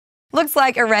Looks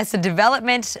like Arrested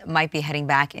Development might be heading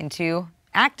back into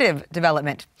active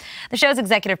development. The show's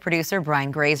executive producer,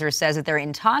 Brian Grazer, says that they're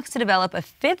in talks to develop a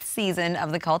fifth season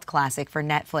of the cult classic for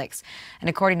Netflix. And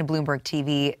according to Bloomberg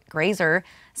TV, Grazer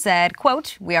said,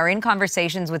 quote, "We are in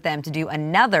conversations with them to do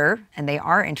another, and they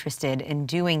are interested in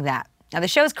doing that." Now, the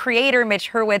show's creator,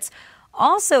 Mitch Hurwitz,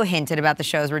 also hinted about the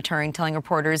show's return, telling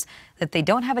reporters that they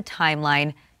don't have a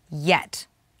timeline yet.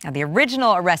 Now, the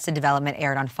original Arrested Development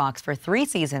aired on Fox for 3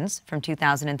 seasons from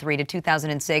 2003 to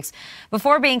 2006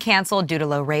 before being canceled due to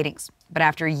low ratings. But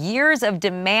after years of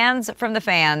demands from the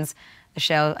fans, the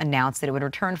show announced that it would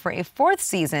return for a 4th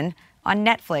season on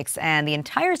Netflix, and the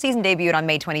entire season debuted on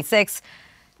May 26th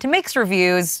to mixed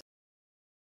reviews.